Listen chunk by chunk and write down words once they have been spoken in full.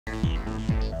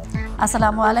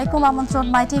আসসালামু আলাইকুম, আমন্ত্রণ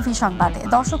মাইটিভি সংবাদে।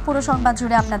 দর্শক, পুরো সংবাদ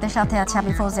জুড়ে আপনাদের সাথে আছে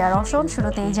আমি ফৌজিয়া রওশন।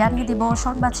 শুরুতেই জানিয়ে দিব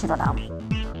সংবাদ শিরোনাম।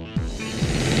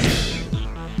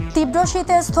 তীব্র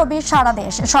শীতে স্থবির সারা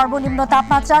দেশ। সর্বনিম্ন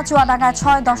তাপমাত্রা চুয়াডাঙ্গায়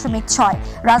 6.6,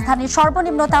 রাজধানীর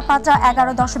সর্বনিম্ন তাপমাত্রা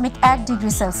 11.1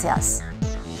 ডিগ্রি সেলসিয়াস।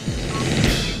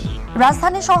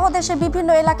 রাজধানী সহ দেশের বিভিন্ন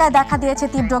এলাকায় দেখা দিয়েছে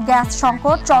তীব্র গ্যাস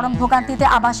সংকট। চরম ভোগান্তিতে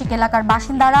আবাসিক এলাকার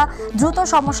বাসিন্দারা, দ্রুত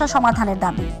সমস্যা সমাধানের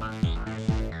দাবি।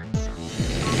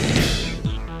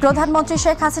 প্রধানমন্ত্রী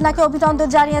শেখ হাসিনাকে অভিনন্দন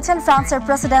জানিয়েছেন ফ্রান্সের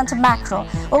প্রেসিডেন্ট ম্যাক্রো।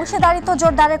 অংশীদারিত্ব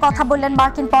জোরদারের কথা বললেন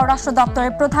মার্কিন পররাষ্ট্র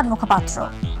দপ্তরের প্রধান মুখপাত্র।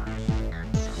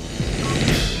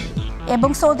 এবং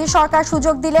সৌদি সরকার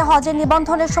সুযোগ দিলে হজের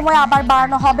নিবন্ধনের সময় আবার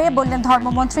বাড়ানো হবে বললেন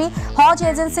ধর্মমন্ত্রী। হজ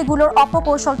এজেন্সিগুলোর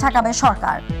অপকৌশল ঠেকাবে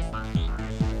সরকার।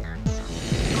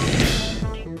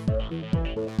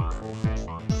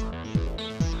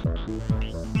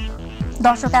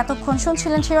 দর্শক, এতক্ষণ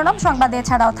শুনছিলেন শিরোনাম। সংবাদে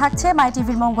এছাড়াও থাকছে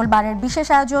মাইটিভির মঙ্গলবারের বিশেষ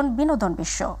আয়োজন বিনোদন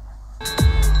বিশ্ব।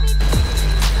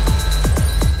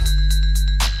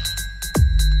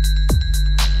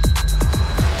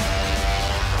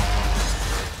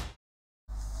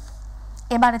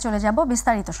 এবারে চলে যাব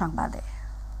বিস্তারিত সংবাদে।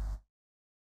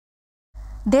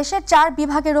 দেশের 4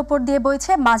 বিভাগের ওপর দিয়ে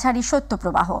বইছে মাঝারি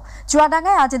শৈত্যপ্রবাহ।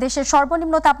 চুয়াডাঙ্গায় আজ দেশের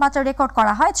সর্বনিম্ন তাপমাত্রা রেকর্ড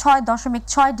করা হয়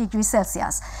 6.6 ডিগ্রি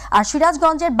সেলসিয়াস, আর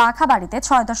সিরাজগঞ্জের বাঘাবাড়িতে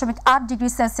 6.8 ডিগ্রি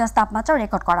সেলসিয়াস তাপমাত্রা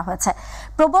রেকর্ড করা হয়েছে।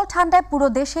 প্রবল ঠান্ডায় পুরো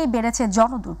দেশেই বেড়েছে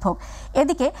জনদুর্ভোগ।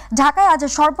 এদিকে ঢাকায় আজ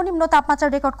সর্বনিম্ন তাপমাত্রা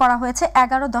রেকর্ড করা হয়েছে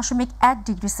 11.1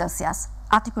 degree Celsius.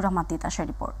 Atikur Rahman তিতাসের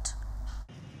report.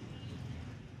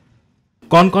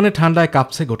 কনকনে ঠান্ডায়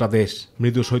কাঁপছে গোটা দেশ।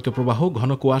 মৃদু শৈত্যপ্রবাহ,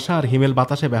 ঘন কুয়াশা আর হিমেল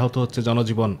বাতাসে ব্যাহত হচ্ছে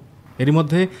জনজীবন। এরই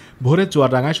মধ্যে ভোরে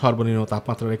চুয়াডাঙ্গায় সর্বনিম্ন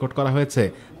তাপমাত্রা রেকর্ড করা হয়েছে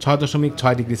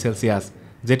 6.6 ডিগ্রি সেলসিয়াস,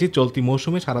 যেটি চলতি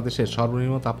মৌসুমে সারা দেশের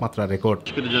সর্বনিম্ন তাপমাত্রা রেকর্ড।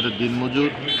 যাদের দিনমজুর,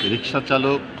 রিক্সা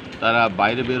চালক, তারা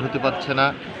বাইরে বের হতে পারছে না।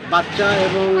 বাচ্চা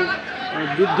এবং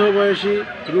বৃদ্ধ বয়সী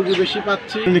রোগী বেশি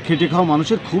পাচ্ছে। খেটে খাওয়া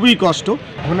মানুষের খুবই কষ্ট।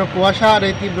 ঘন কুয়াশা আর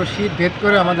এই তীব্র শীত ভেদ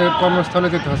করে আমাদের কর্মস্থলে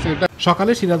যেতে হচ্ছে।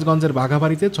 সকালে সিরাজগঞ্জের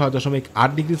বাঘাবাড়িতে 6.8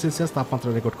 ডিগ্রি সেলসিয়াস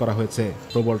তাপমাত্রা রেকর্ড করা হয়েছে।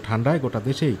 প্রবল ঠান্ডায় গোটা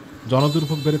দেশেই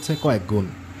জনদুর্ভোগ বেড়েছে কয়েক গুণ।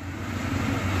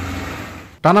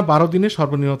 টানা 12 দিনে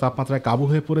সর্বনিম্ন তাপমাত্রায় কাবু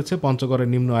হয়ে পড়েছে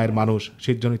পঞ্চগড়ের নিম্ন আয়ের মানুষ।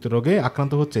 শীতজনিত রোগে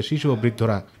আক্রান্ত হচ্ছে শিশু ও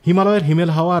বৃদ্ধরা। হিমালয়ের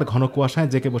হিমেল হাওয়া আর ঘন কুয়াশায়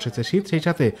জেঁকে বসেছে শীত, সেই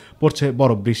সাথে পড়ছে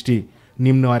বরফ বৃষ্টি।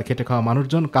 নিম্ন আয়ের খেটে খাওয়া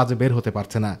মানুষজন কাজে বের হতে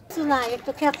পারছে না।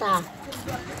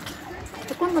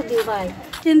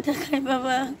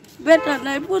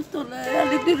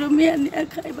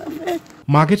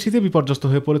 মাঘের শীতে বিপর্যস্ত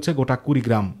হয়ে পড়েছে গোটা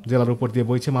কুড়িগ্রাম। জেলার উপর দিয়ে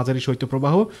বইছে মাঝারি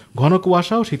শৈত্যপ্রবাহ। ঘন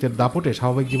কুয়াশা ও শীতের দাপটে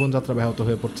স্বাভাবিক জীবনযাত্রা ব্যাহত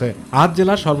হয়ে পড়ছে। আজ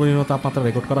জেলার সর্বনিম্ন তাপমাত্রা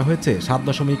রেকর্ড করা হয়েছে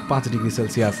 7.5 ডিগ্রি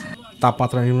সেলসিয়াস।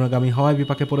 তাপমাত্রা নিম্নগামী হওয়ায়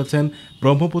বিপাকে পড়েছেন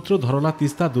ব্রহ্মপুত্র, ধরলা,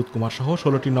 তিস্তা, দুধকুমার সহ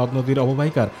 16টি নদ নদীর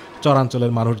অববাহিকার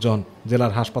চরাঞ্চলের মানুষজন।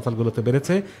 জেলার হাসপাতালগুলোতে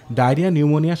বেড়েছে ডায়রিয়া,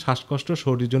 নিউমোনিয়া, শ্বাসকষ্ট,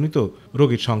 সর্দিজনিত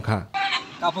রোগীর সংখ্যা।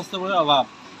 কাপড়ের অভাব,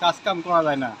 কাজ কাম করা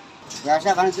যায় না।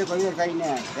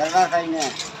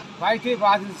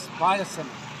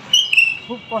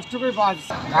 খুব কষ্ট করে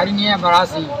গাড়ি নিয়ে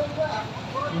বাড়াছি,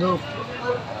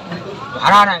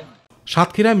 ভাড়া নাই।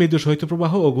 সাতক্ষীরায় মৃদু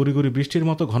শৈত্যপ্রবাহ ও গুড়ি গুড়ি বৃষ্টির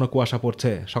মতো ঘন কুয়াশা পড়ছে।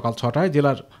 সকাল 6টায়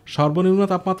জেলার সর্বনিম্ন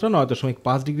তাপমাত্রা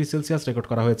 9.5 ডিগ্রি সেলসিয়াস রেকর্ড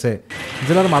করা হয়েছে।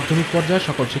 জেলার মাধ্যমিক পর্যায়ে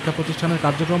সকল শিক্ষা প্রতিষ্ঠানের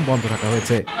কার্যক্রম বন্ধ রাখা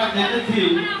হয়েছে।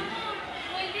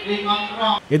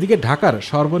 এদিকে ঢাকার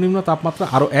সর্বনিম্ন তাপমাত্রা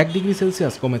আরও 1 ডিগ্রি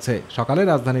সেলসিয়াস কমেছে। সকালে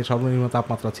রাজধানীর সর্বনিম্ন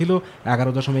তাপমাত্রা ছিল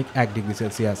 11.1 degree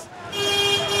Celsius.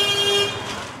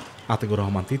 Atikur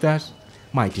Rahman Titas,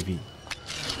 MyTV.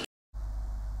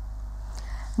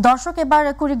 দর্শক, এবার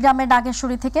কুড়িগ্রামের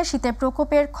নাগেশ্বরী থেকে শীতের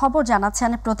প্রকোপের খবর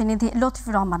জানাচ্ছেন প্রতিনিধি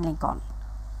লতিফুর রহমান লিঙ্কন।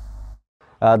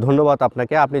 ধন্যবাদ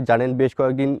আপনাকে। আপনি জানেন বেশ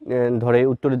কয়েকদিন ধরে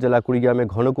উত্তর জেলা কুড়িগ্রামে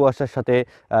ঘন কুয়াশার সাথে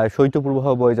শৈত্যপ্রবাহ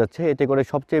বয়ে যাচ্ছে। এতে করে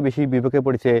সবচেয়ে বেশি বিপাকে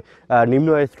পড়েছে নিম্ন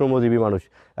আয়ের শ্রমজীবী মানুষ।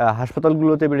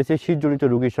 হাসপাতালগুলোতে বেড়েছে শীতজনিত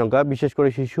রোগীর সংখ্যা, বিশেষ করে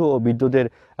শিশু ও বৃদ্ধদের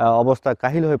অবস্থা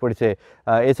কাহিল হয়ে পড়েছে।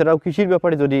 এছাড়াও কৃষির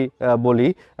ব্যাপারে যদি বলি,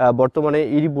 বর্তমানে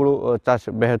ইরি বোরো চাষ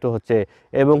ব্যাহত হচ্ছে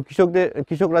এবং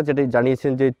কৃষকরা যেটা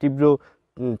জানিয়েছেন যে তীব্র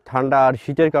ঠান্ডা আর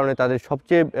শীতের কারণে তাদের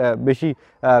সবচেয়ে বেশি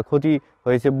ক্ষতি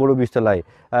হয়েছে বড় বীজতলায়।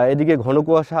 এদিকে ঘন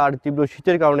কুয়াশা আর তীব্র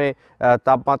শীতের কারণে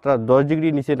তাপমাত্রা 10 ডিগ্রি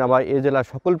নিচে নামায় এ জেলার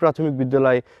সকল প্রাথমিক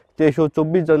বিদ্যালয় 23 ও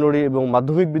 24 জানুয়ারি এবং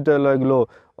মাধ্যমিক বিদ্যালয়গুলো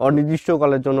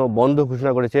অনির্দিষ্টকালের জন্য বন্ধ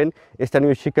ঘোষণা করেছেন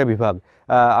স্থানীয় শিক্ষা বিভাগ।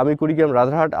 আমি কুড়িগ্রাম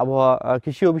রাধারহাট আবহাওয়া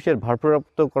কৃষি অফিসের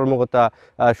ভারপ্রাপ্ত কর্মকর্তা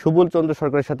সুবল চন্দ্র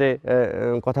সরকারের সাথে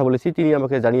কথা বলেছি। তিনি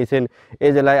আমাকে জানিয়েছেন এ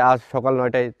জেলায় আজ সকাল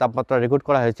 9টায় তাপমাত্রা রেকর্ড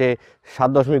করা হয়েছে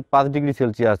 7.5 ডিগ্রি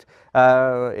সেলসিয়াস।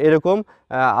 এরকম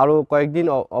আরও কয়েকদিন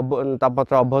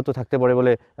তাপমাত্রা অব্যাহত থাকতে পারে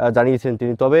বলে জানিয়েছেন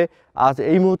তিনি। তবে আজ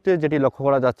এই মুহূর্তে যেটি লক্ষ্য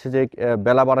করা যাচ্ছে যে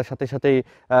বেলা বাড়ার সাথে সাথেই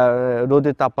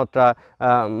রোদের তাপমাত্রা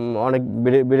অনেক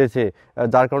বেড়েছে,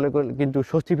 যার কারণে কিন্তু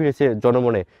স্বস্তি ফিরেছে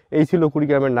জনমনে। এই ছিল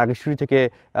কুড়িগ্রামের নাগেশ্বরী থেকে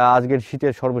আজকের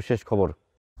শীতের সর্বশেষ খবর।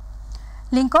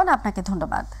 লিঙ্কন, আপনাকে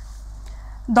ধন্যবাদ।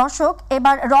 দর্শক,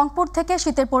 এবার রংপুর থেকে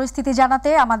শীতের পরিস্থিতি জানাতে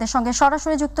আমাদের সঙ্গে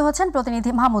সরাসরি যুক্ত হচ্ছেন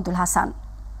প্রতিনিধি মাহমুদুল হাসান।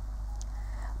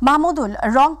 মাহমুদুল,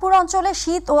 রংপুর অঞ্চলে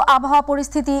শীত ও আবহাওয়া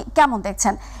পরিস্থিতি কেমন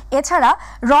দেখছেন? এছাড়া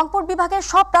রংপুর বিভাগের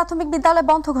সব প্রাথমিক বিদ্যালয়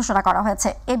বন্ধ ঘোষণা করা হয়েছে,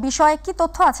 এ বিষয়ে কি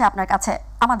তথ্য আছে আপনার কাছে,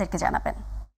 আমাদেরকে জানাবেন।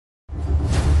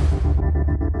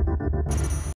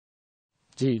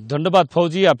 জি ধন্যবাদ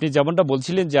ফৌজি। আপনি যেমনটা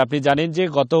বলছিলেন যে আপনি জানেন যে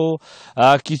গত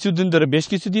বেশ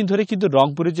কিছুদিন ধরে কিন্তু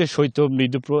রংপুরে যে শৈত্য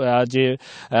মৃদু যে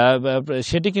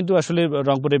সেটি কিন্তু আসলে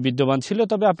রংপুরে বিদ্যমান ছিল।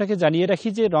 তবে আপনাকে জানিয়ে রাখি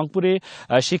যে রংপুরে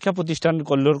শিক্ষা প্রতিষ্ঠান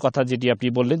করলোর কথা যেটি আপনি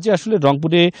বললেন, যে আসলে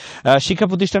রংপুরে শিক্ষা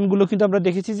প্রতিষ্ঠানগুলো কিন্তু আমরা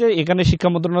দেখেছি যে এখানে শিক্ষা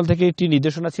মন্ত্রণালয় থেকে একটি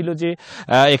নির্দেশনা ছিল যে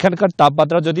এখানকার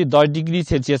তাপমাত্রা যদি 10 ডিগ্রি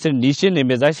সেলসিয়াসের নিচে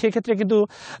নেমে যায় সেক্ষেত্রে কিন্তু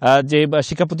যে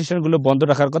শিক্ষা প্রতিষ্ঠানগুলো বন্ধ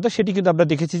রাখার কথা, সেটি কিন্তু আমরা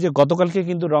দেখেছি যে গতকালকে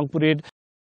কিন্তু রংপুরের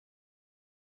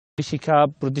শিক্ষা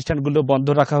প্রতিষ্ঠানগুলো বন্ধ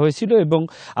রাখা হয়েছিল। এবং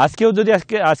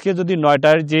আজকে যদি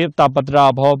 9টার যে তাপমাত্রা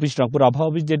আবহাওয়া অফিস, রংপুর আবহাওয়া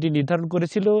অফিস যেটি নির্ধারণ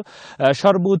করেছিল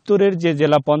সর্ব উত্তরের যে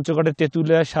জেলা পঞ্চগড়ের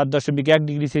তেঁতুলিয়া 7.1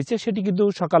 ডিগ্রি সেলসিয়াস, সেটি কিন্তু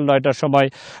সকাল 9টার সময়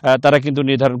তারা কিন্তু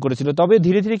নির্ধারণ করেছিল। তবে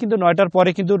ধীরে ধীরে কিন্তু 9টার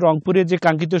পরে কিন্তু রংপুরে যে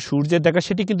কাঙ্ক্ষিত সূর্যের দেখা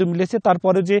সেটি কিন্তু মিলেছে।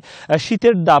 তারপরে যে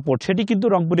শীতের দাপট সেটি কিন্তু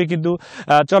রংপুরে কিন্তু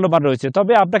চলমান রয়েছে।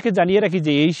 তবে আপনাকে জানিয়ে রাখি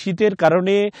যে এই শীতের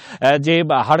কারণে যে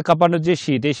হাড় কাঁপানো যে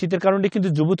শীত, এই শীতের কারণে কিন্তু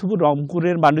যুবথুবু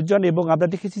রংপুরের মানুষজন, এবং আমরা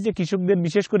দেখেছি যে কৃষকদের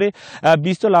বিশেষ করে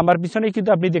বীজতলা, আমার পিছনে কিন্তু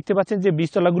আপনি দেখতে পাচ্ছেন যে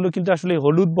বীজতলাগুলো কিন্তু আসলে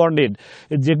হলুদ বর্ণের,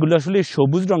 যেগুলো আসলে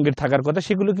সবুজ রঙের থাকার কথা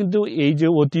সেগুলো কিন্তু এই যে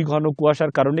অতি ঘন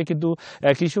কুয়াশার কারণে কিন্তু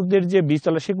কৃষকদের যে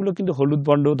বীজতলা সেগুলো কিন্তু হলুদ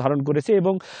বর্ণ ধারণ করেছে।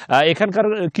 এবং এখানকার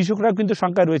কৃষকরা কিন্তু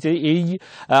শঙ্কায় রয়েছে এই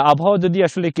আবহাওয়া যদি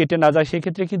আসলে কেটে না যায়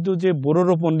সেক্ষেত্রে কিন্তু যে বোরো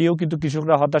রোপণ নিয়েও কিন্তু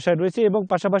কৃষকরা হতাশায় রয়েছে। এবং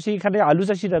পাশাপাশি এখানে আলু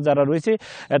চাষিরা যারা রয়েছে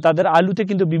তাদের আলুতে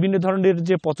কিন্তু বিভিন্ন ধরনের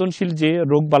যে পচনশীল যে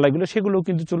রোগ বালাইগুলো সেগুলো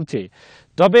কিন্তু চলছে।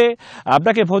 তবে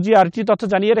আপনাকে ফৌজি আরেকটি তথ্য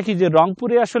জানিয়ে রাখি যে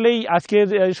রংপুরে আসলেই আজকের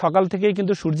সকাল থেকেই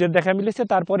কিন্তু সূর্যের দেখা মিলেছে,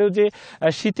 তারপরেও যে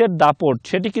শীতের দাপট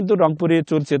সেটি কিন্তু রংপুরে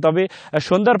চলছে। তবে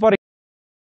সন্ধ্যার পরে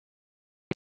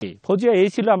ফৌজিয়া, এই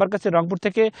ছিল আমার কাছে রংপুর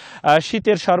থেকে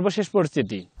শীতের সর্বশেষ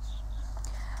পরিস্থিতি।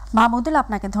 মাহমুদুল,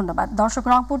 আপনাকে ধন্যবাদ। দর্শক,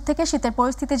 রংপুর থেকে শীতের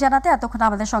পরিস্থিতি জানাতে এতক্ষণ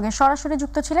আমাদের সঙ্গে সরাসরি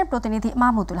যুক্ত ছিলেন প্রতিনিধি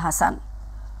মাহমুদুল হাসান।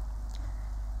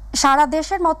 সারা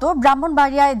দেশের মতো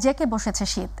ব্রাহ্মণবাড়িয়ায় জেঁকে বসেছে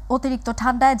শীত। অতিরিক্ত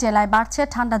ঠান্ডায় জেলায় বাড়ছে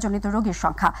ঠান্ডাজনিত রোগীর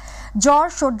সংখ্যা। জ্বর,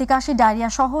 সর্দি, কাশি, ডায়রিয়া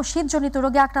সহ শীতজনিত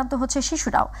রোগে আক্রান্ত হচ্ছে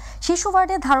শিশুরাও। শিশু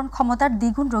ওয়ার্ডে ধারণ ক্ষমতার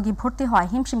দ্বিগুণ রোগী ভর্তি হয়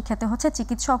হিমশিম খেতে হচ্ছে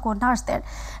চিকিৎসক ও নার্সদের।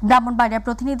 ব্রাহ্মণবাড়িয়ার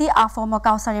প্রতিনিধি আফম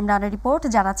কাউসার ইমরানের রিপোর্ট,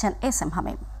 জানাচ্ছেন এস এম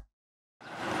হামিম।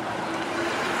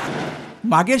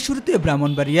 মাঘের শুরুতে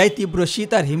ব্রাহ্মণবাড়িয়ায় তীব্র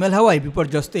শীত আর হিমেল হাওয়ায়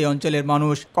বিপর্যস্ত এই অঞ্চলের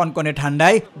মানুষ। কনকনে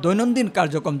ঠান্ডায় দৈনন্দিন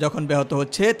কার্যক্রম যখন ব্যাহত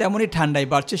হচ্ছে, তেমনি ঠান্ডায়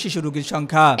বাড়ছে শিশু রোগীর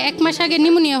সংখ্যা। 1 মাস আগে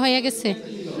নিউমোনিয়া হয়ে গেছে,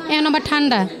 এখন আবার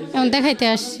ঠান্ডা, এখন দেখাইতে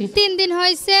আসছি। 3 দিন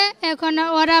হয়েছে, এখন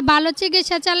ওরা ভালো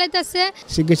চিকিৎসা চালাইতেছে,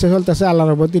 চিকিৎসা চলতেছে, আল্লাহর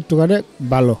রহমতে একটু করে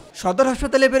ভালো। সদর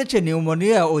হাসপাতালে বেড়েছে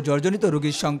নিউমোনিয়া ও জ্বরজনিত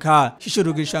রোগীর সংখ্যা। শিশু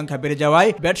রোগীর সংখ্যা বেড়ে যাওয়ায়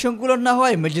বেড সংকুলন না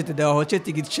হওয়ায় মেঝেতে দেওয়া হচ্ছে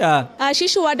চিকিৎসা।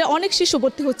 শিশু ওয়ার্ডে অনেক শিশু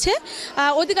ভর্তি হচ্ছে,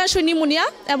 অধিকাংশ নিউমোনিয়া,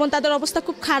 এবং তাদের অবস্থা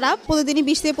খুব খারাপ। প্রতিদিনই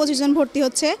 20 থেকে 25 জন ভর্তি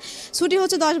হচ্ছে, ছুটি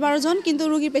হচ্ছে 10-12 জন, কিন্তু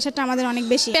রোগীর প্রেশারটা আমাদের অনেক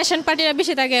বেশি। পেশেন্ট পার্টিরা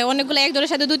বেশি থাকে, অনেকগুলো একজনের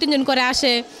সাথে 2-3 জন করে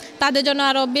আসে, তাদের জন্য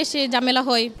আরো বেশি ঝামেলা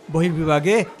হয়।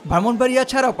 বহির্বিভাগে ব্রাহ্মণবাড়িয়া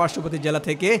ছাড়াও পার্শ্ববর্তী জেলা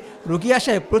থেকে রোগী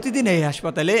আসায় প্রতিদিন এই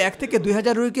হাসপাতালে 1 থেকে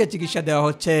 2000 রোগীকে চিকিৎসা দেওয়া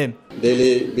হচ্ছে।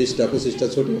 ডেইলি 20টা-25টা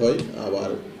ছুটি হয়, আবার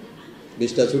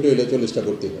 20টা ছুটি হলে 40টা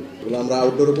ভর্তি হয়। এগুলো আমরা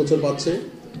আউটডোরে প্রচুর পাচ্ছি,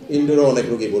 ইনডোরে অনেক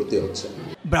রোগী ভর্তি হচ্ছে।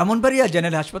 ব্রাহ্মণবাড়িয়া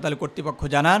জেনারেল হাসপাতাল কর্তৃপক্ষ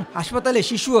জানান, হাসপাতালে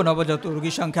শিশু ও নবজাত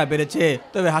রোগীর সংখ্যা বেড়েছে,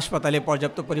 তবে হাসপাতালে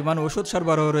পর্যাপ্ত পরিমাণ ওষুধ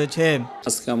সরবরাহ রয়েছে।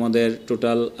 আজকে আমাদের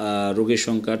টোটাল রোগীর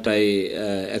সংখ্যাটাই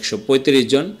 135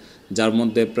 জন, যার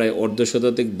মধ্যে প্রায়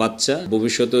অর্ধশতাধিক বাচ্চা।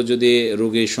 ভবিষ্যতেও যদি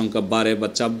রোগীর সংখ্যা বাড়ে বা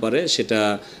চাপ বাড়ে, সেটা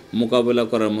মোকাবেলা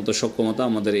করার মতো সক্ষমতা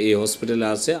আমাদের এই হসপিটালে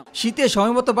আছে। শীতে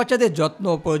সময়মতো বাচ্চাদের যত্ন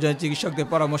ও প্রয়োজনীয় চিকিৎসকদের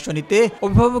পরামর্শ নিতে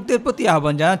অভিভাবকদের প্রতি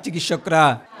আহ্বান জানান চিকিৎসকরা।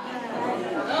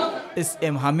 এস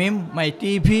এম হামিম,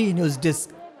 myTV নিউজ ডেস্ক।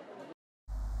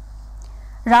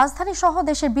 রাজধানী সহ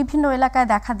দেশের বিভিন্ন এলাকায়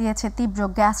দেখা দিয়েছে তীব্র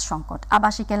গ্যাস সংকট।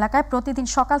 আবাসিক এলাকায় প্রতিদিন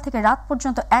সকাল থেকে রাত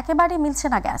পর্যন্ত একেবারেই মিলছে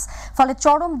না গ্যাস, ফলে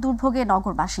চরম দুর্ভোগে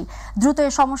নগরবাসী। দ্রুত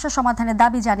এই সমস্যা সমাধানের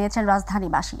দাবি জানিয়েছেন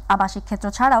রাজধানীবাসী। আবাসিক ক্ষেত্র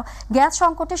ছাড়াও গ্যাস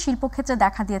সংকটে শিল্পক্ষেত্রে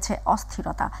দেখা দিয়েছে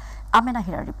অস্থিরতা। আমেনা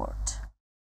হিরার রিপোর্ট।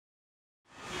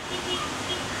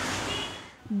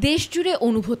 দেশ জুড়ে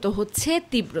অনুভূত হচ্ছে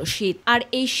তীব্র শীত, আর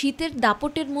এই শীতের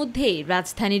দাপটের মধ্যেই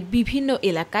রাজধানীর বিভিন্ন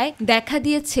এলাকায় দেখা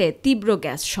দিয়েছে তীব্র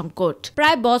গ্যাস সংকট।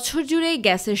 প্রায় বছর জুড়েই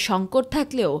গ্যাসের সংকট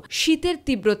থাকলেও শীতের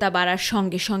তীব্রতা বাড়ার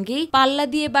সঙ্গে সঙ্গেই পাল্লা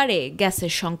দিয়ে বাড়ে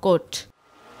গ্যাসের সংকট।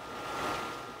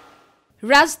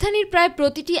 রাজধানীর প্রায়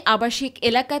প্রতিটি আবাসিক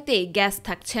এলাকাতেই গ্যাস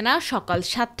থাকছে না সকাল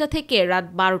 7টা থেকে রাত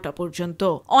 12টা পর্যন্ত।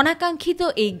 অনাকাঙ্ক্ষিত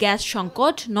এই গ্যাস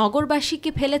সংকট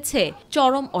নগরবাসীকে ফেলেছে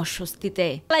চরম অস্বস্তিতে।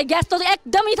 গ্যাস তো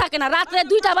একদমই থাকে না, রাত্রে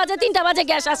 2টা বাজে 3টা বাজে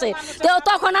গ্যাস আসে, তো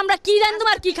তখন আমরা কি রান্ধব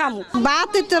আর কি খামু?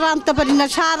 ভাত তো রাঁধতে পারি না,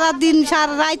 সারা দিন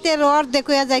সারা রাতের অর্ধেক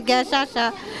হয়ে যায় গ্যাস আসা,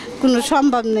 কোনো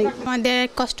সম্ভব নেই। আমাদের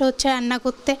কষ্ট হচ্ছে রান্না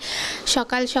করতে,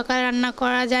 সকাল সকাল রান্না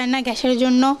করা যায় না গ্যাসের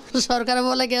জন্য। সরকার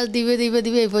বলে গ্যাস দিবে দিবে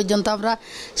দিবে, এই পর্যন্ত আমরা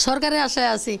সরকারের আশায়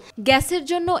আছি। গ্যাসের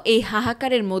জন্য এই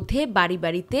হাহাকারের মধ্যে বাড়ি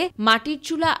বাড়িতে মাটির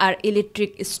চুলা আর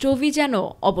ইলেকট্রিক স্টোভই যেন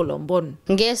অবলম্বন।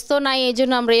 গ্যাস তো নাই, এই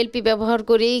জন্য আমরা এলপি ব্যবহার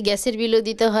করি। গ্যাসের বিলও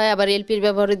দিতে হয়, আবার এলপির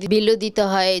ব্যবহার বিলও দিতে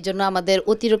হয়, এই জন্য আমাদের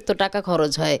অতিরিক্ত টাকা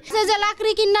খরচ হয়। যে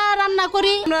লাকড়ি কিনা রান্না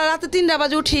করি, আমরা রাতে 3টা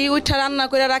বাজে উঠা রান্না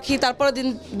করে রাখি, তারপর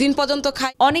দিন পর্যন্ত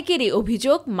খাই। অনেকেরই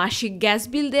অভিযোগ মাসিক গ্যাস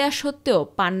বিল দেয়া সত্ত্বেও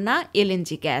পান না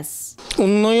এলএনজি গ্যাস।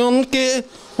 উন্নয়নকে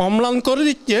অম্লান করে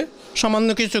দিচ্ছে সামান্য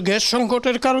কিছু গ্যাস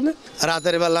সংকটের কারণে।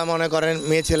 রাতের বেলা মনে করেন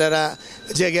মেয়ে ছেলেরা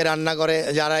জেগে রান্না করে,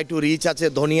 যারা একটু রিচ আছে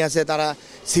ধনী আছে তারা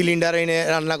সিলিন্ডার এনে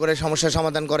রান্না করে সমস্যার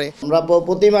সমাধান করে। আমরা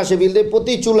প্রতি মাসে বিল দিই,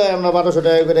 প্রতি চুলায় আমরা 1200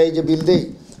 টাকা করে এই যে বিল দিই,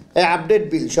 আপডেট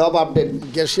বিল সব আপডেট।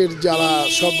 গ্যাসের যারা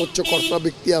সর্বোচ্চ কর্তা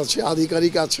ব্যক্তি আছে,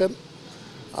 আধিকারিক আছেন,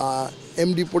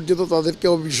 এমডি পর্যন্ত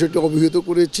তাদেরকেও বিষয়টি অবহিত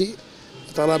করেছি।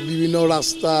 তারা বিভিন্ন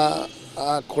রাস্তা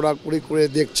খোঁড়াখুড়ি করে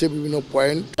দেখছে বিভিন্ন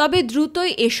পয়েন্ট। তবে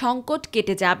দ্রুতই এ সংকট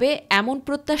কেটে যাবে এমন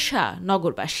প্রত্যাশা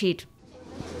নগরবাসীর।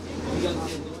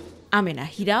 আমেনা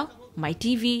হীরা,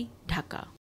 মাইটিভি, ঢাকা।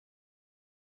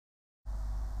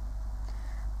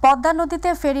 পদ্মা নদীতে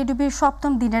ফেরিডুবির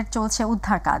 7ম দিনের চলছে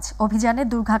উদ্ধার কাজ। অভিযানে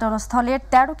দুর্ঘটনাস্থলের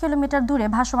 13 কিলোমিটার দূরে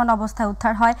ভাসমান অবস্থায়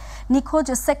উদ্ধার হয় নিখোঁজ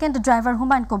সেকেন্ড ড্রাইভার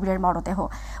হুমায়ুন কবিরের মরদেহ।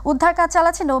 উদ্ধার কাজ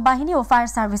চালাচ্ছে নৌবাহিনী ও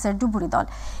ফায়ার সার্ভিসের ডুবুরি দল।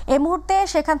 এই মুহূর্তে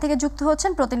সেখান থেকে যুক্ত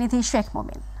হচ্ছেন প্রতিনিধি শেখ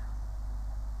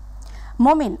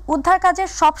মমিন। উদ্ধার কাজের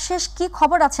সবশেষ কি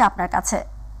খবর আছে আপনার কাছে?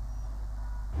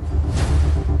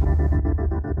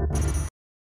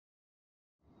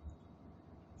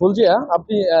 ফুলজিয়া,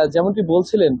 আপনি যেমনটি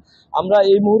বলছিলেন, আমরা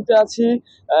এই মুহূর্তে আছি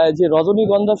যে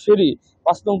রজনীগন্ধা ফেরি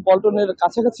 5 নং পল্টনের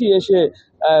কাছাকাছি এসে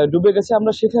ডুবে গেছে।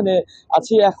 আমরা সেখানে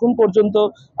আছি এখন পর্যন্ত।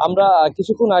 আমরা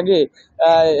কিছুক্ষণ আগে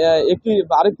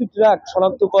আরেকটি ট্রাক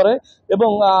শনাক্ত করে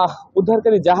এবং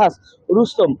উদ্ধারকারী জাহাজ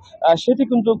রুস্তম সেটি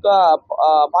কিন্তু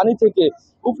পানি থেকে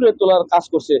উপরে তোলার কাজ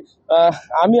করছে।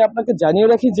 আমি আপনাকে জানিয়ে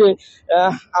রাখি যে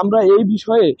আমরা এই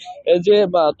বিষয়ে যে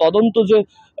তদন্ত যে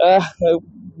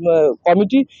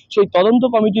কমিটি, সেই তদন্ত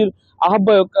কমিটির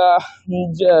আহ্বায়ক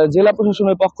জেলা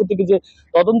প্রশাসনের পক্ষ থেকে যে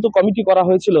তদন্ত কমিটি করা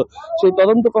হয়েছিল, সেই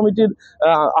তদন্ত কমিটির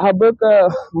আহ্বায়ক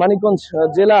মানিকগঞ্জ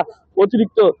জেলা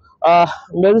অতিরিক্ত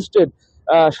ম্যাজিস্ট্রেট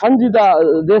সঞ্জিদা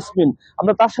জেসমিন,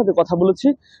 আমরা তার সাথে কথা বলেছি।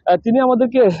 তিনি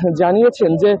আমাদেরকে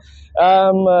জানিয়েছেন যে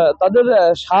তাদের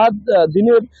 7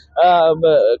 দিনের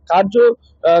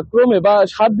কার্যক্রমে বা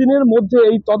 7 দিনের মধ্যে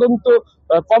এই তদন্ত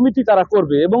কমিটি তারা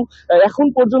করবে এবং এখন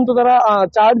পর্যন্ত তারা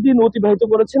 4 দিন অতিবাহিত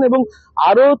করেছেন এবং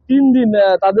আরো 3 দিন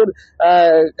তাদের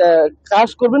কাজ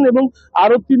করবেন এবং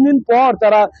আরো 3 দিন পর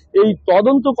তারা এই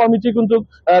তদন্ত কমিটি কিন্তু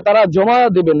তারা জমা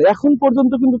দেবেন। এখন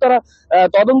পর্যন্ত কিন্তু তারা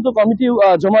তদন্ত কমিটি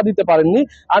জমা দিতে পারেননি।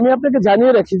 আমি আপনাকে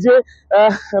জানিয়ে রাখি যে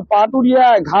পাটুরিয়া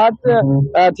ঘাট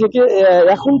থেকে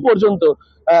এখন পর্যন্ত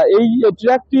এই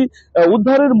ট্রাকটি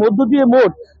উদ্ধারের মধ্য দিয়ে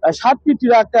মোট 7টি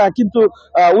ট্রাক কিন্তু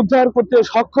উদ্ধার করতে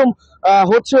সক্ষম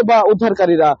হচ্ছে বা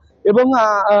উদ্ধারকারীরা। এবং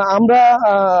আমরা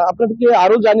আপনাদেরকে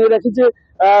আরো জানিয়ে রাখি যে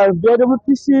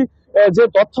বিআরডব্লিউটিসি যে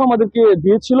তথ্য আমাদেরকে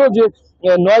দিয়েছিল যে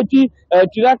 9টি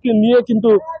ট্রাক নিয়ে কিন্তু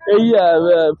এই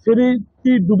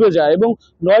ফেরিটি ডুবে যায় এবং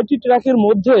 9টি ট্রাকের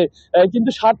মধ্যে কিন্তু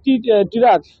 7টি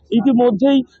ট্রাক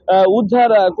ইতিমধ্যেই উদ্ধার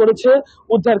করেছে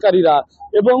উদ্ধারকারীরা।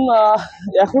 এবং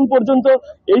এখন পর্যন্ত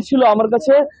এই ছিল আমার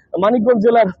কাছে মানিকগঞ্জ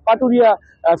জেলার পাটুরিয়া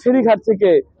ফেরিঘাট থেকে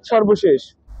সর্বশেষ।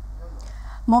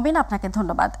 মমিন, আপনাকে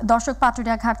ধন্যবাদ। দর্শক,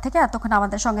 পাটুরিয়া ঘাট থেকে এতক্ষণ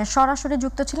আমাদের সঙ্গে সরাসরি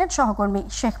যুক্ত ছিলেন সহকর্মী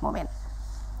শেখ মমিন।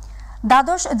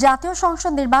 দ্বাদশ জাতীয়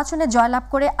সংসদ নির্বাচনে জয়লাভ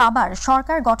করে আবার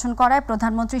সরকার গঠন করায়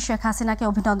প্রধানমন্ত্রী শেখ হাসিনাকে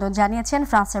অভিনন্দন জানিয়েছেন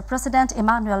ফ্রান্সের প্রেসিডেন্ট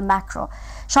ইমানুয়েল ম্যাক্রো।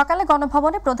 সকালে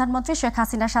গণভবনে প্রধানমন্ত্রী শেখ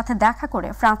হাসিনার সাথে দেখা করে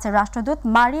ফ্রান্সের রাষ্ট্রদূত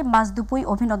মারি মাজদুপুই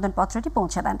অভিনন্দন পত্রটি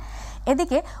পৌঁছে দেন।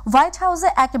 এদিকে হোয়াইট হাউসে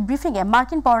এক ব্রিফিংয়ে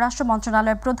মার্কিন পররাষ্ট্র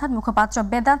মন্ত্রণালয়ের প্রধান মুখপাত্র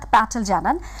বেদান্ত প্যাটেল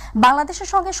জানান, বাংলাদেশের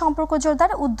সঙ্গে সম্পর্ক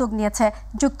জোরদারে উদ্যোগ নিয়েছে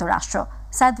যুক্তরাষ্ট্র।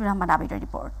 সাইদুর রহমান আবিরের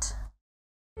রিপোর্ট।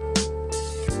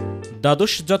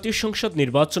 দ্বাদশ জাতীয় সংসদ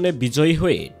নির্বাচনে বিজয়ী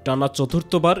হয়ে টানা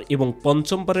চতুর্থবার এবং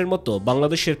পঞ্চমবারের মতো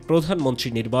বাংলাদেশের প্রধানমন্ত্রী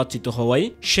নির্বাচিত হওয়ায়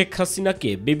শেখ হাসিনাকে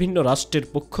বিভিন্ন রাষ্ট্রের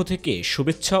পক্ষ থেকে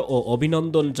শুভেচ্ছা ও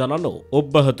অভিনন্দন জানানো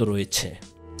অব্যাহত রয়েছে।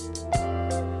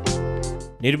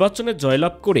 নির্বাচনে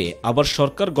জয়লাভ করে আবার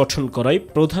সরকার গঠন করায়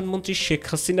প্রধানমন্ত্রী শেখ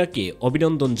হাসিনাকে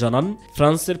অভিনন্দন জানান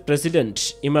ফ্রান্সের প্রেসিডেন্ট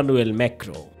ইমানুয়েল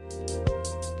ম্যাক্রো।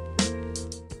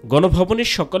 গণভবনের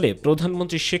সকালে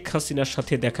প্রধানমন্ত্রী শেখ হাসিনার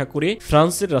সাথে দেখা করে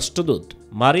ফ্রান্সের রাষ্ট্রদূত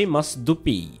মারি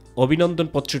মাসদুপি অভিনন্দন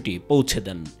পত্রটি পৌঁছে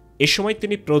দেন। এ সময়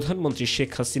তিনি প্রধানমন্ত্রী শেখ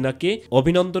হাসিনাকে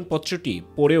অভিনন্দন পত্রটি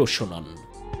পড়েও শোনান।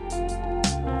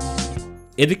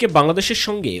 এদিকে বাংলাদেশের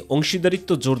সঙ্গে অংশীদারিত্ব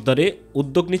জোরদারে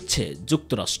উদ্যোগ নিচ্ছে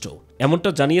যুক্তরাষ্ট্র, এমনটা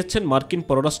জানিয়েছেন মার্কিন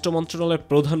পররাষ্ট্র মন্ত্রণালয়ের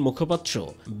প্রধান মুখপাত্র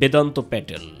বেদান্ত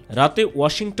প্যাটেল। রাতে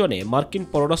ওয়াশিংটনে মার্কিন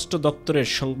পররাষ্ট্র দপ্তরের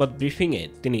সংবাদ ব্রিফিংয়ে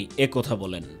তিনি একথা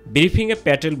বলেন। ব্রিফিংয়ে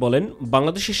প্যাটেল বলেন,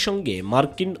 বাংলাদেশের সঙ্গে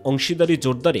মার্কিন অংশীদারি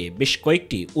জোরদারে বেশ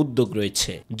কয়েকটি উদ্যোগ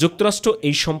রয়েছে। যুক্তরাষ্ট্র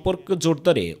এই সম্পর্ক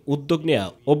জোরদারে উদ্যোগ নেওয়া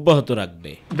অব্যাহত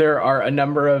রাখবে। There are a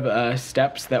number of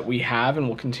steps that we have and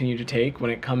will continue to take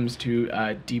when it comes to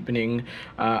deepening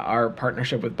our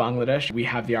partnership with Bangladesh. We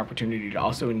have the opportunity to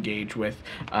also engage with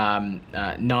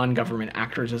non-government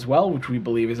actors as well, which we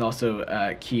believe is also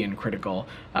key and critical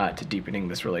to deepening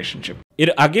this relationship.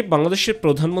 এর আগে বাংলাদেশের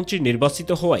প্রধানমন্ত্রী নির্বাচিত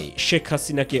হওয়ায় শেখ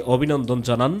হাসিনাকে অভিনন্দন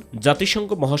জানান জাতিসংঘ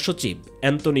মহাসচিব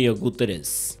অ্যান্তোনিও গুতেরেস।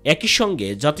 একই সঙ্গে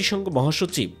জাতিসংঘ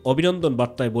মহাসচিব অভিনন্দন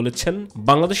বার্তায় বলেছেন,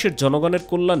 বাংলাদেশের জনগণের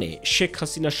কল্যাণে শেখ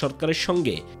হাসিনা সরকারের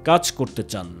সঙ্গে কাজ করতে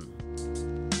চান।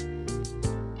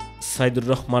 সাইদুর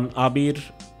রহমান আবির,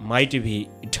 মাইটিভি,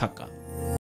 ঢাকা।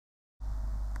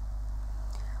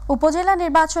 উপজেলা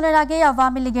নির্বাচনের আগে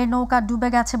আওয়ামী লীগের নৌকা ডুবে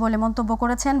গেছে বলে মন্তব্য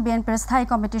করেছেন বিএনপির স্থায়ী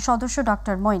কমিটির সদস্য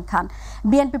ডক্টর মঈন খান।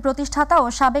 বিএনপি প্রতিষ্ঠাতা ও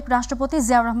সাবেক রাষ্ট্রপতি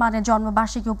জিয়াউর রহমানের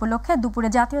জন্মবার্ষিকী উপলক্ষে দুপুরে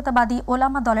জাতীয়তাবাদী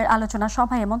ওলামা দলের আলোচনা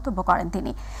সভায় মন্তব্য করেন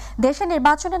তিনি। দেশে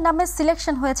নির্বাচনের নামে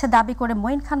সিলেকশন হয়েছে দাবি করে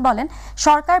মঈন খান বলেন,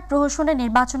 সরকার প্রহসনে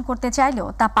নির্বাচন করতে চাইলেও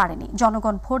তা পারেনি,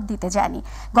 জনগণ ভোট দিতে যায়নি।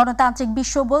 গণতান্ত্রিক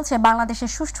বিশ্ব বলছে বাংলাদেশে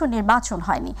সুষ্ঠু নির্বাচন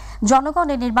হয়নি, জনগণ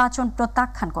এই নির্বাচন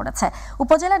প্রত্যাখ্যান করেছে।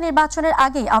 উপজেলা নির্বাচনের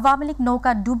আগেই আওয়ামী লীগ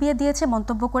নৌকা ডুবিয়ে দিয়েছে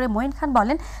মন্তব্য করে মঈন খান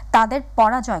বলেন, তাদের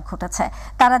পরাজয় ঘটেছে,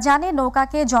 তারা জানে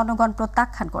নৌকাকে জনগণ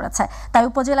প্রত্যাখ্যান করেছে, তাই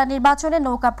উপজেলা নির্বাচনে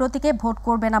নৌকা প্রতীকে ভোট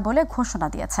করবে না বলে ঘোষণা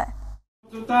দিয়েছে।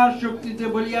 শক্তিতে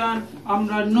বলিয়ান,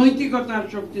 আমরা নৈতিকতার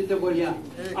শক্তিতে বলিয়ান,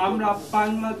 আমরা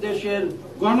বাংলাদেশের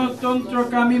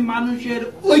গণতন্ত্রকামী মানুষের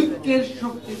ঐক্যের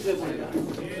শক্তিতে বলিয়ান।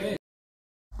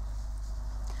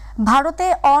 ভারতে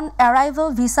অন অ্যারাইভাল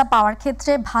ভিসা পাওয়ার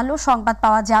ক্ষেত্রে ভালো সংবাদ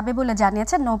পাওয়া যাবে বলে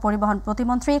জানিয়েছেন নৌ পরিবহন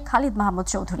প্রতিমন্ত্রী খালিদ মাহমুদ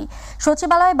চৌধুরী।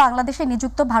 সচিবালয়ে বাংলাদেশে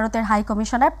নিযুক্ত ভারতের হাই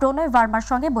কমিশনার প্রণয় ভার্মার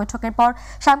সঙ্গে বৈঠকের পর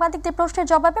সাংবাদিকদের প্রশ্নের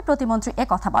জবাবে প্রতিমন্ত্রী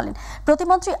একথা বলেন।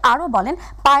 প্রতিমন্ত্রী আরও বলেন,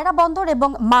 পায়রা বন্দর এবং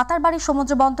মাতারবাড়ি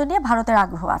সমুদ্র বন্দর নিয়ে ভারতের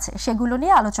আগ্রহ আছে, সেগুলো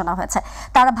নিয়ে আলোচনা হয়েছে।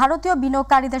 তারা ভারতীয়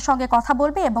বিনিয়োগকারীদের সঙ্গে কথা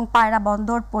বলবে এবং পায়রা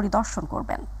বন্দর পরিদর্শন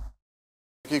করবেন।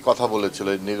 কি কথা বলেছিল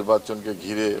নির্বাচনকে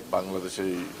ঘিরে বাংলাদেশের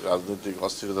এই রাজনৈতিক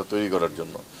অস্থিরতা তৈরি করার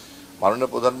জন্য মাননীয়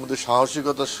প্রধানমন্ত্রী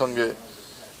সাহসিকতার সঙ্গে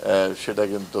সেটা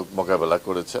কিন্তু মোকাবেলা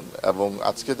করেছেন। এবং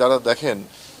আজকে যারা দেখেন,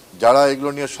 যারা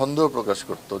এগুলো নিয়ে সন্দেহ প্রকাশ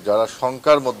করত, যারা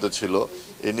শঙ্কার মধ্যে ছিল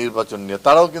এই নির্বাচন নিয়ে,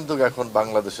 তারাও কিন্তু এখন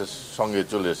বাংলাদেশের সঙ্গে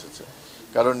চলে এসেছে।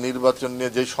 কারণ নির্বাচন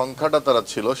নিয়ে যে সংখ্যাটা তারা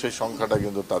ছিল, সেই সংখ্যাটা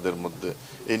কিন্তু তাদের মধ্যে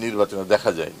এই নির্বাচনে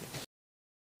দেখা যায়নি।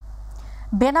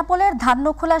 বেনাপোলের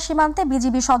ধান্যখোলা সীমান্তে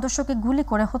বিজিবি সদস্যকে গুলি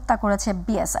করে হত্যা করেছে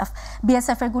বিএসএফ।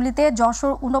 বিএসএফ এর গুলিতে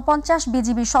যশোর 49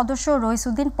 বিজিবি সদস্য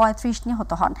রইসুদ্দিন 35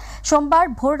 নিহত হন। সোমবার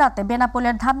ভোররাতে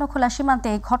বেনাপোলের ধান্যখোলা সীমান্তে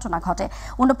এই ঘটনা ঘটে।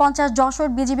 49 যশোর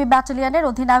বিজিবি ব্যাটালিয়নের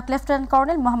অধিনায়ক লেফটেন্যান্ট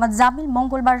কর্নেল মোহাম্মদ জামিল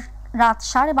মঙ্গলবার রাত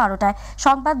 12:30টায়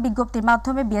সংবাদ বিজ্ঞপ্তির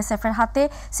মাধ্যমে বিএসএফ এর হাতে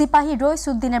সিপাহী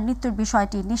রইসুদ্দিনের মৃত্যুর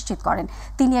বিষয়টি নিশ্চিত করেন।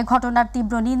 তিনি এ ঘটনার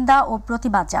তীব্র নিন্দা ও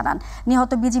প্রতিবাদ জানান।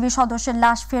 নিহত বিজিবি সদস্যের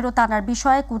লাশ ফেরত আনার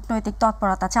বিষয়ে কূটনৈতিক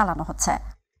তৎপরতা চালানো হচ্ছে।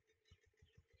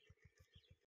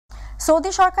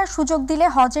 সৌদি সরকার সুযোগ দিলে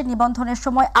হজের নিবন্ধনের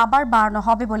সময় আবার বাড়ানো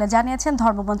হবে বলে জানিয়েছেন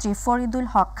ধর্মমন্ত্রী ফরিদুল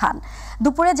হক খান।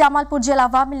 দুপুরে জামালপুর জেলা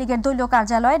আওয়ামী লীগের দলীয়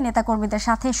কার্যালয়ে নেতাকর্মীদের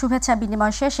সাথে শুভেচ্ছা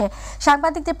বিনিময় শেষে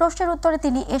সাংবাদিকদের প্রশ্নের উত্তরে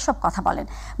তিনি এসব কথা বলেন।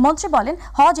 মন্ত্রী বলেন,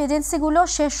 হজ এজেন্সিগুলো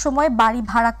শেষ সময়ে বাড়ি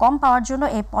ভাড়া কম পাওয়ার জন্য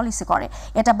এই পলিসি করে,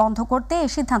 এটা বন্ধ করতে এই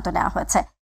সিদ্ধান্ত নেওয়া হয়েছে।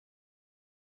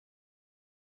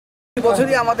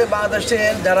 বছরই আমাদের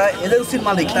বাংলাদেশের যারা এজেন্সির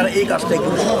মালিক তারা এই কাজটাই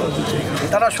করে,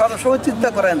 তারা সবসময় চিন্তা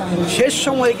করেন শেষ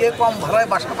সময়ে গিয়ে কম ভাড়ায়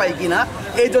বাসা পায় কিনা,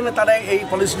 এই জন্য তারা এই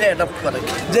পলিসিটা অ্যাডপ্ট করে।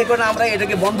 যে কারণে আমরা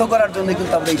এটাকে বন্ধ করার জন্য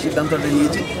কিন্তু আমরা এই সিদ্ধান্তটা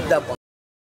নিয়েছি।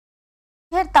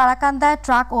 তারাকান্দায়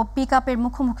ট্রাক ও পিকআপের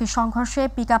মুখোমুখি সংঘর্ষে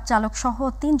পিকআপ চালক সহ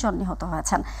 ৩ জন নিহত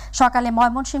হয়েছেন। সকালে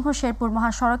ময়মনসিংহ শেরপুর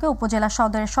মহাসড়কে উপজেলা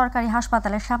সদরের সরকারি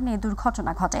হাসপাতালের সামনে এই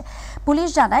দুর্ঘটনা ঘটে। পুলিশ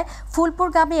জানায়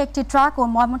ফুলপুরগামী একটি ট্রাক ও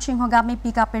ময়মনসিংহগামী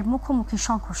পিকআপের মুখোমুখি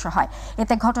সংঘর্ষ হয়।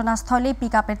 এতে ঘটনাস্থলেই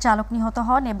পিকআপের চালক নিহত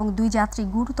হন এবং 2 যাত্রী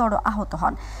গুরুতর আহত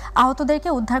হন। আহতদেরকে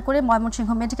উদ্ধার করে ময়মনসিংহ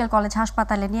মেডিকেল কলেজ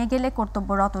হাসপাতালে নিয়ে গেলে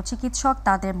কর্তব্যরত চিকিৎসক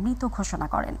তাদের মৃত ঘোষণা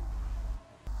করেন।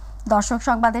 দর্শক,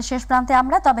 সংবাদের শেষ প্রান্তে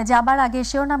আমরা, তবে যাবার আগে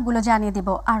শিরোনামগুলো জানিয়ে দিব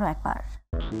আরো একবার।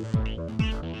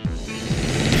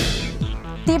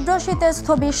 তীব্র শীতে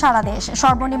স্থবির সারা দেশ।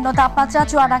 সর্বনিম্ন তাপমাত্রা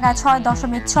চুয়াডাঙ্গায়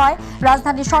 6.6,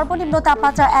 রাজধানীর সর্বনিম্ন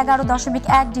তাপমাত্রা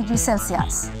 11.1 ডিগ্রি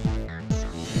সেলসিয়াস।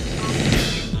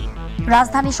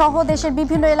 রাজধানী সহ দেশের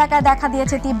বিভিন্ন এলাকায় দেখা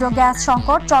দিয়েছে তীব্র গ্যাস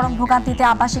সংকট। চরম ভোগান্তিতে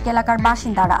আবাসিক এলাকার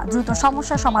বাসিন্দারা, দ্রুত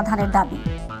সমস্যা সমাধানের দাবি।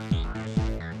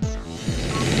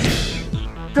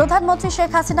 প্রধানমন্ত্রী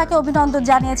শেখ হাসিনাকে অভিনন্দন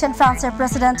জানিয়েছেন ফ্রান্সের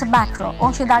প্রেসিডেন্ট ম্যাক্রো।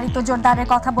 অংশীদারিত্ব জোরদারের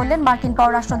কথা বললেন মার্কিন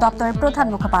পররাষ্ট্র দপ্তরের প্রধান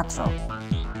মুখপাত্র।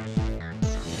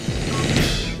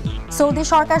 সৌদি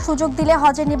সরকার সুযোগ দিলে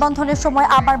হজের নিবন্ধনের সময়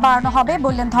আবার বাড়ানো হবে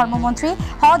বললেন ধর্মমন্ত্রী।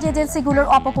 হজ এজেন্সিগুলোর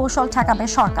অপকৌশল ঠেকাবে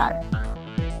সরকার।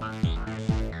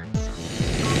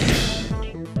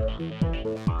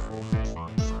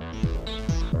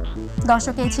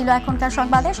 দর্শক, এই ছিল এখনকার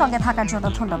সংবাদের সঙ্গে থাকার জন্য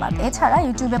ধন্যবাদ। এছাড়া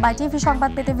ইউটিউবে mytv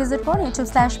সংবাদ পেতে ভিজিট করুন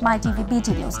youtube/mytvbd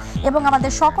নিউজ এবং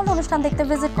আমাদের সকল অনুষ্ঠান দেখতে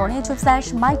ভিজিট করুন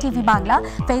youtube/mytv বাংলা,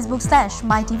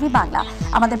 facebook/mytv বাংলা।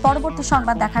 আমাদের পরবর্তী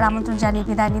সংবাদ দেখার আমন্ত্রণ জানিয়ে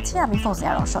বিদায় নিচ্ছি আমি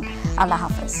ফৌজিয়া রওশন। আল্লাহ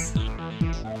হাফেজ।